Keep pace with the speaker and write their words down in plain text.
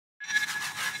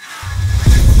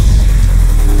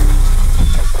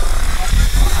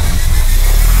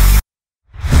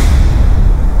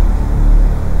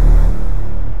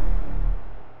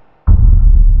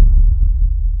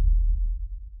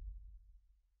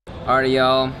Alrighty,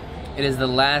 y'all. It is the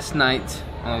last night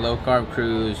on a low carb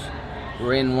cruise.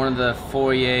 We're in one of the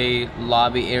foyer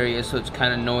lobby areas, so it's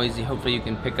kind of noisy. Hopefully you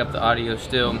can pick up the audio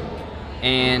still.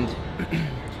 And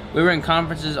we were in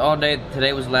conferences all day.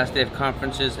 Today was the last day of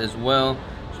conferences as well.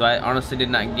 So I honestly did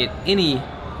not get any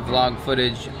vlog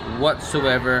footage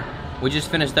whatsoever. We just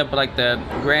finished up with like the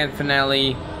grand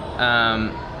finale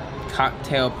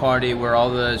cocktail party where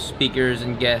all the speakers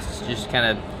and guests just kind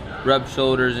of rubbed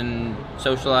shoulders and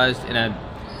socialized in an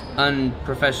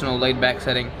unprofessional, laid-back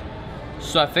setting.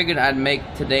 So I figured I'd make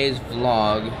today's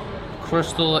vlog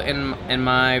Crystal and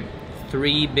my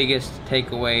 3 biggest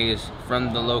takeaways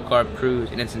from the low carb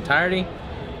cruise in its entirety.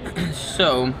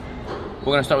 So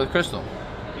we're gonna start with Crystal.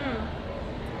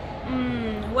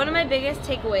 One of my biggest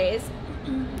takeaways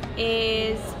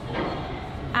is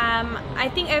I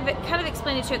think I've kind of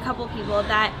explained it to a couple people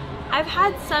that I've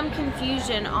had some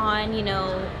confusion on, you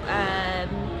know,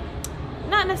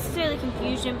 not necessarily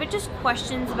confusion, but just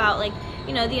questions about, like,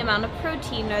 you know, the amount of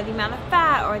protein or the amount of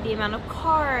fat or the amount of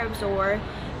carbs or,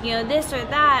 you know, this or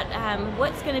that,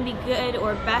 what's going to be good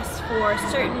or best for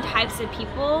certain types of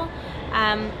people.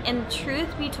 And truth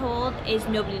be told is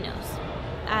nobody knows,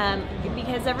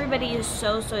 because everybody is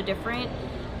so different,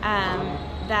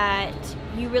 that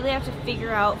you really have to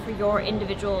figure out for your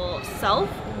individual self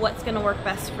what's going to work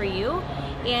best for you.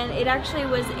 And it actually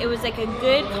was like a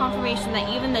good confirmation that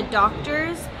even the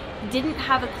doctors didn't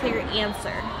have a clear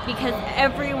answer, because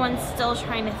everyone's still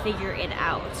trying to figure it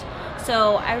out.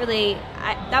 So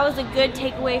that was a good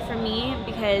takeaway for me,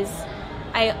 because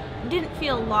I didn't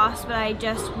feel lost, but I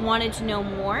just wanted to know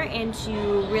more, and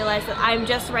to realize that I'm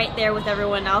just right there with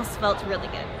everyone else felt really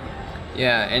good.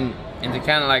 Yeah, and to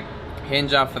kind of like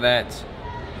hinge off of that,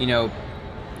 you know,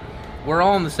 we're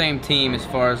all on the same team as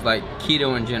far as like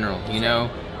keto in general, you know?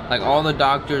 Like all the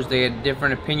doctors, they had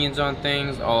different opinions on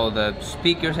things, all the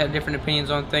speakers had different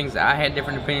opinions on things, I had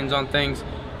different opinions on things,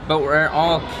 but we're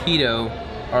all keto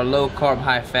or low carb,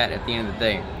 high fat at the end of the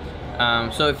day.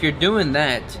 So if you're doing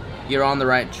that, you're on the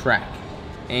right track.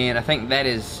 And I think that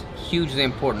is hugely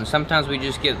important. Sometimes we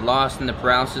just get lost in the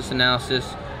paralysis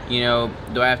analysis. You know,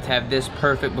 do I have to have this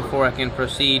perfect before I can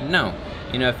proceed? No.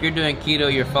 You know, if you're doing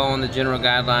keto, you're following the general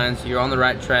guidelines, you're on the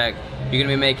right track. You're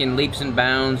gonna be making leaps and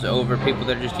bounds over people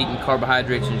that are just eating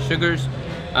carbohydrates and sugars.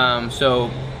 So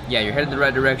yeah, you're headed in the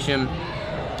right direction.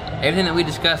 Everything that we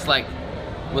discussed, like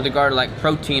with regard to like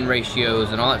protein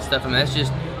ratios and all that stuff, I mean, that's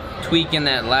just tweaking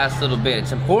that last little bit.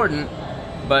 It's important,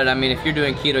 but I mean, if you're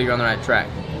doing keto, you're on the right track.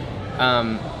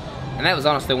 And that was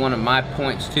honestly one of my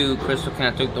points too. Crystal kind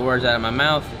of took the words out of my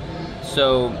mouth.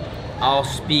 So I'll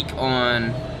speak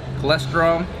on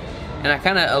cholesterol, and I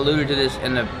kind of alluded to this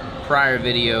in the prior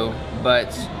video,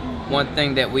 but one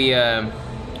thing that we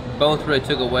both really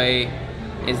took away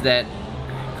is that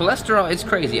cholesterol, it's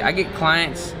crazy. I get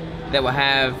clients that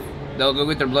they'll go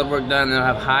get their blood work done and they'll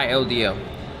have high LDL,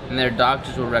 and their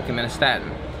doctors will recommend a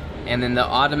statin, and then they'll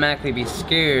automatically be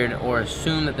scared or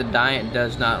assume that the diet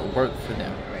does not work for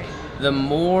them. The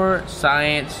more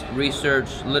science,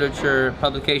 research, literature,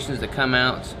 publications that come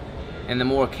out, and the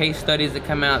more case studies that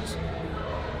come out,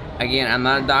 again, I'm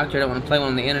not a doctor, I don't want to play one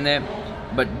on the internet,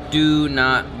 but do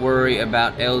not worry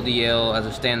about LDL as a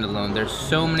standalone. There's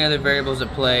so many other variables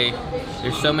at play.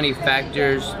 There's so many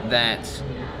factors that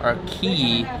are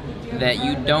key that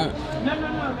you don't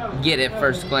get at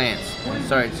first glance.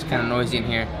 Sorry, it's kind of noisy in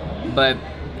here, but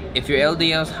if your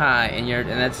LDL is high and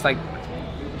that's like,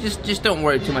 just don't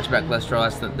worry too much about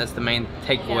cholesterol. That's the main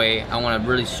takeaway. I want to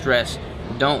really stress.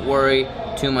 Don't worry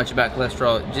too much about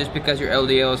cholesterol. Just because your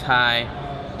LDL is high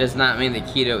does not mean that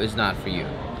keto is not for you.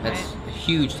 That's a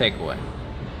huge takeaway.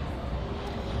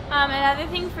 Another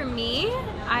thing for me,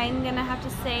 I'm gonna have to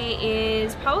say,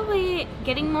 is probably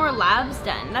getting more labs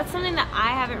done. That's something that I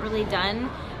haven't really done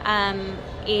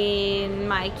in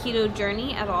my keto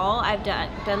journey at all. I've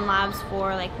done labs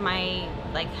for like my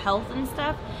health and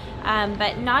stuff,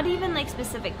 but not even like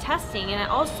specific testing. And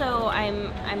also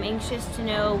I'm anxious to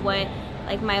know what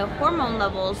like my hormone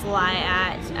levels lie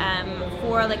at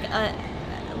for like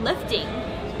lifting.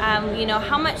 You know,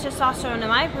 how much testosterone am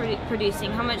I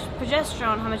producing? How much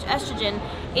progesterone? How much estrogen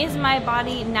is my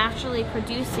body naturally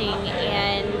producing?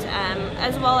 And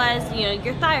as well as, you know,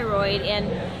 your thyroid, and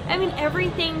I mean,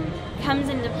 everything comes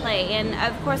into play. And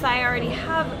of course, I already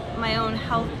have my own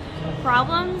health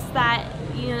problems that,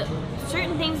 you know,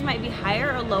 certain things might be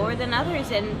higher or lower than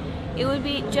others, and it would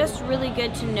be just really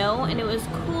good to know. And it was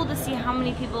cool to see how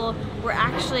many people were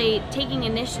actually taking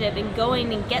initiative and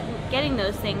going and getting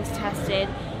those things tested,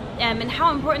 and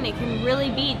how important it can really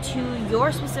be to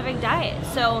your specific diet.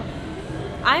 So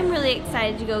I'm really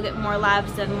excited to go get more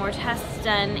labs done, more tests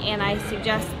done, and I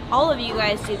suggest all of you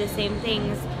guys do the same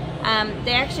things.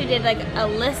 They actually did like a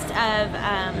list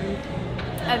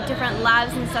of different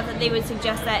labs and stuff that they would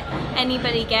suggest that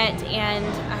anybody get, and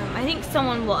I think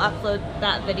someone will upload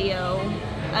that video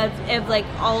of like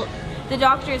all the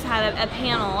doctors had a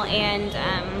panel, and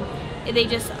they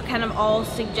just kind of all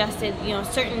suggested, you know,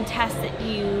 certain tests that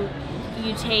you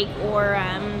take, or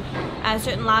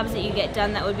certain labs that you get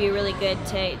done that would be really good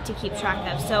to keep track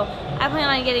of. So I plan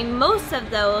on getting most of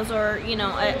those, or you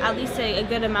know, at least a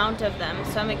good amount of them.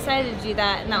 So I'm excited to do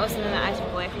that, and that was something that I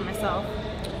took away from myself.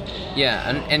 Yeah,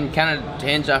 and kind of to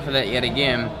hinge off of that yet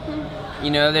again, you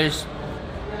know, there's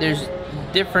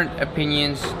different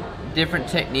opinions, different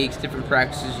techniques, different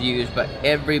practices used by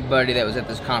everybody that was at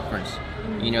this conference.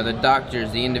 You know, the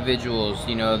doctors, the individuals,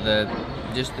 you know,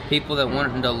 just the people that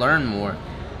wanted to learn more.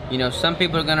 You know, some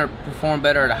people are going to perform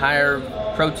better at a higher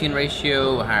protein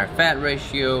ratio, a higher fat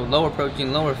ratio, lower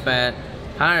protein, lower fat,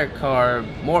 higher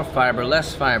carb, more fiber,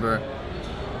 less fiber.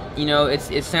 You know,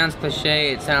 it sounds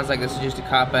cliche, it sounds like this is just a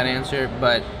cop-out answer,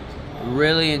 but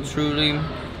really and truly,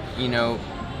 you know,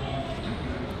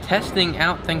 testing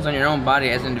out things on your own body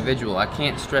as an individual, I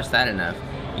can't stress that enough.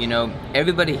 You know,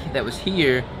 everybody that was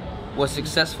here was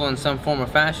successful in some form or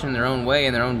fashion in their own way,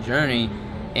 in their own journey,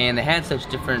 and they had such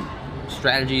different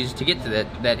strategies to get to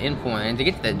that end point and to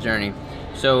get to that journey.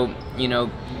 So, you know,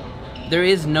 there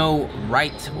is no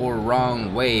right or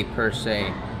wrong way per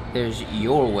se. There's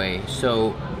your way.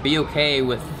 So be okay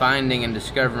with finding and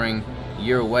discovering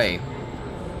your way.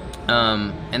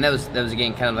 And that was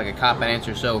again kind of like a cop-out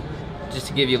answer. So just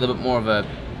to give you a little bit more of a,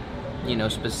 you know,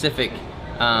 specific,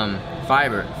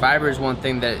 fiber. Fiber is one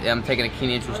thing that I'm taking a keen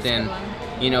interest in.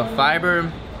 You know,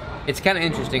 fiber, it's kind of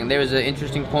interesting. There was an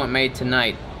interesting point made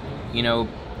tonight. You know,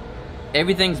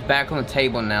 everything's back on the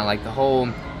table now. Like the whole,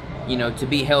 you know, to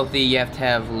be healthy, you have to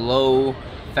have low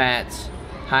fats,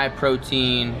 high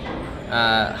protein,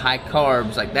 high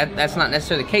carbs. Like that's not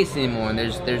necessarily the case anymore. And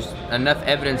there's enough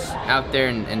evidence out there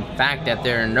and fact out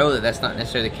there to know that that's not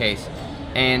necessarily the case.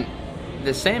 And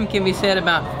the same can be said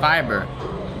about fiber.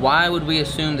 Why would we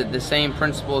assume that the same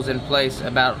principles in place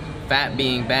about fat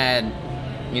being bad?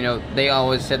 You know, they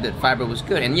always said that fiber was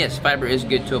good. And yes, fiber is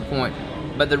good to a point.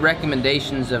 But the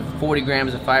recommendations of 40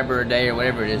 grams of fiber a day, or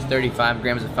whatever it is, 35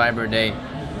 grams of fiber a day,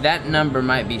 that number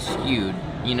might be skewed.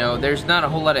 You know, there's not a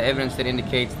whole lot of evidence that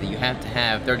indicates that you have to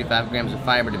have 35 grams of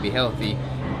fiber to be healthy.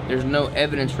 There's no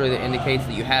evidence really that indicates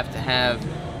that you have to have,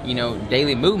 you know,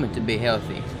 daily movement to be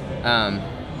healthy.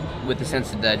 With the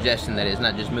sense of digestion, that is,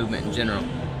 not just movement in general.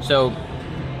 So,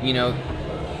 you know,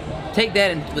 take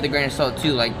that with a grain of salt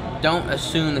too. Like, don't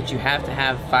assume that you have to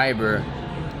have fiber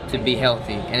to be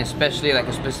healthy, and especially like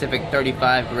a specific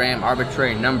 35 gram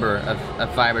arbitrary number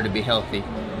of fiber to be healthy.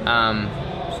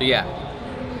 So yeah,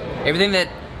 everything that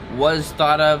was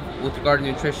thought of with regard to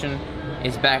nutrition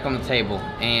is back on the table,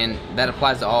 and that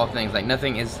applies to all things. Like,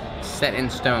 nothing is set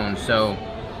in stone. So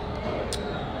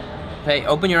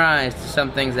open your eyes to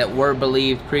some things that were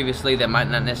believed previously that might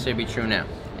not necessarily be true now.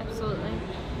 Absolutely.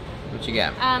 What you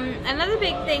got? Another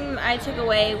big thing I took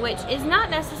away, which is not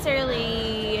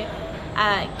necessarily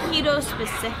keto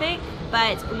specific,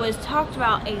 but was talked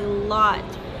about a lot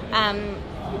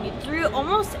through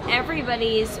almost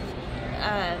everybody's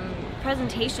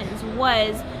presentations,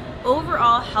 was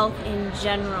overall health in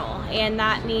general. And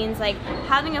that means like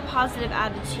having a positive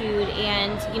attitude,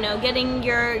 and you know, getting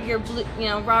your blue, you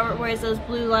know, Robert wears those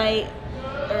blue light,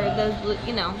 or those blue,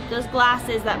 you know, those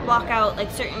glasses that block out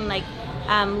like certain like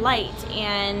light,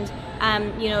 and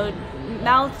you know,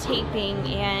 mouth taping,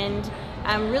 and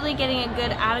really getting a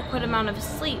good adequate amount of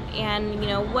sleep, and you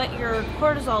know, what your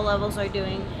cortisol levels are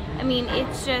doing. I mean,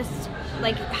 it's just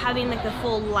like having like the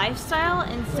full lifestyle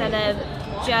instead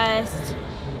of just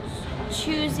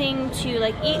choosing to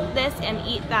like eat this and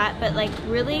eat that, but like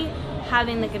really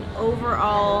having like an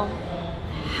overall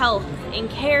health and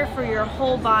care for your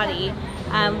whole body.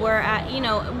 Where you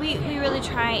know, we really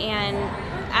try and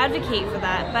advocate for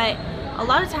that, but a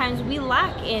lot of times we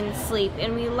lack in sleep,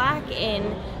 and we lack in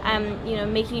you know,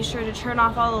 making sure to turn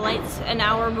off all the lights an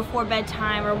hour before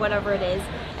bedtime or whatever it is.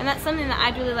 And that's something that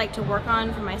I'd really like to work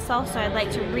on for myself. So I'd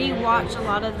like to re-watch a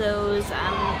lot of those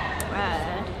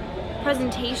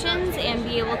presentations and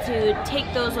be able to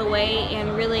take those away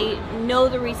and really know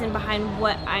the reason behind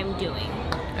what I'm doing.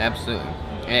 Absolutely.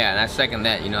 Yeah, and I second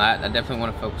that. You know, I definitely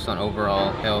want to focus on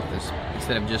overall health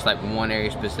instead of just like one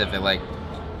area specific. Like,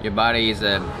 your body is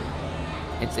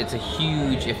it's a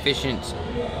huge, efficient,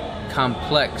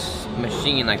 complex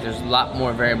machine. Like, there's a lot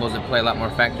more variables at play, a lot more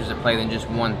factors at play than just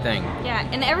one thing. Yeah,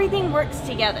 and everything works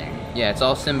together. Yeah, it's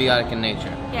all symbiotic in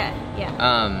nature. Yeah.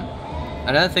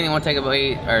 Another thing I want to take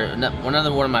away, or one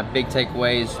of my big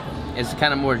takeaways, is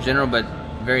kind of more general but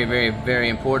very, very, very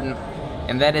important,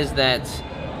 and that is that,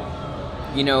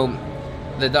 you know,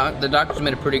 the doctors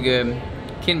made a pretty good.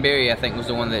 Ken Berry, I think, was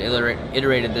the one that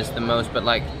iterated this the most. But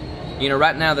like, you know,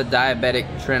 right now the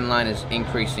diabetic trend line is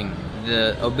increasing,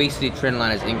 the obesity trend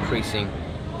line is increasing,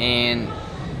 and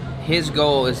his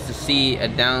goal is to see a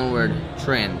downward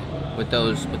trend with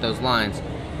those lines,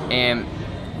 and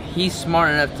he's smart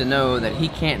enough to know that he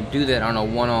can't do that on a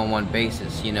one-on-one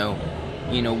basis. You know,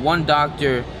 one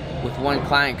doctor with one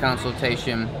client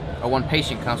consultation, or one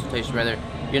patient consultation rather,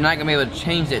 you're not gonna be able to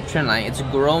change that trend line. It's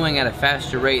growing at a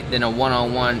faster rate than a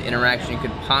one-on-one interaction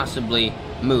could possibly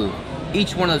move.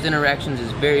 Each one of those interactions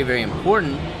is very, very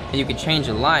important, and you can change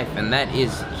a life, and that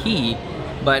is key.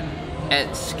 But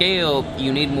at scale,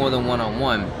 you need more than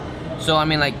one-on-one. So I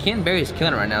mean, like, Ken Berry's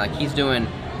killing it right now. Like, he's doing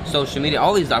social media.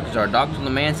 All these doctors are. Dr.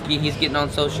 Lemansky, he's getting on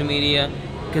social media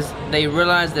because they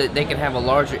realize that they can have a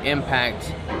larger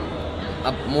impact,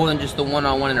 more than just the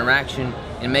one-on-one interaction,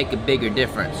 and make a bigger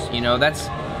difference. You know, that's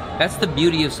the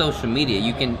beauty of social media.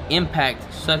 You can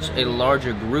impact such a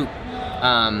larger group.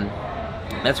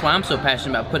 That's why I'm so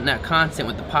passionate about putting out content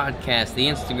with the podcast, the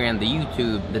Instagram, the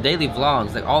YouTube, the daily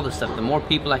vlogs, like all this stuff. The more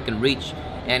people I can reach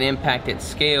and impact at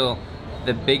scale,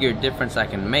 the bigger difference I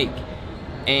can make.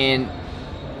 And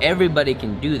everybody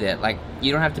can do that. Like,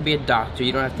 you don't have to be a doctor,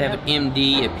 you don't have to have an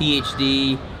MD, a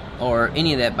PhD, or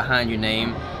any of that behind your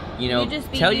name. You know,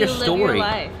 tell your story.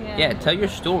 Yeah, tell your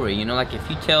story. You know, like, if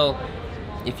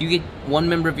you get one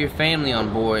member of your family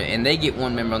on board and they get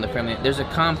one member on the family, there's a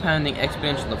compounding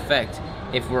exponential effect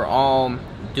if we're all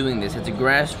doing this. It's a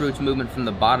grassroots movement from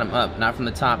the bottom up, not from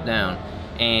the top down.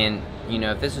 And, you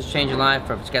know, if this has changed your life,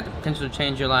 or if it's got the potential to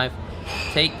change your life,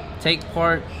 take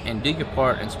part and do your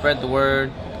part and spread the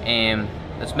word, and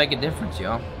let's make a difference,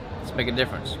 y'all. Let's make a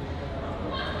difference.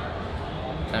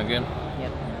 Sound good?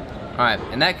 Yep. Alright,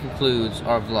 and that concludes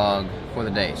our vlog for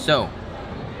the day. So,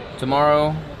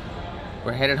 tomorrow,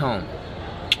 we're headed home.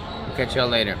 We'll catch y'all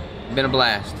later. Been a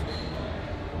blast.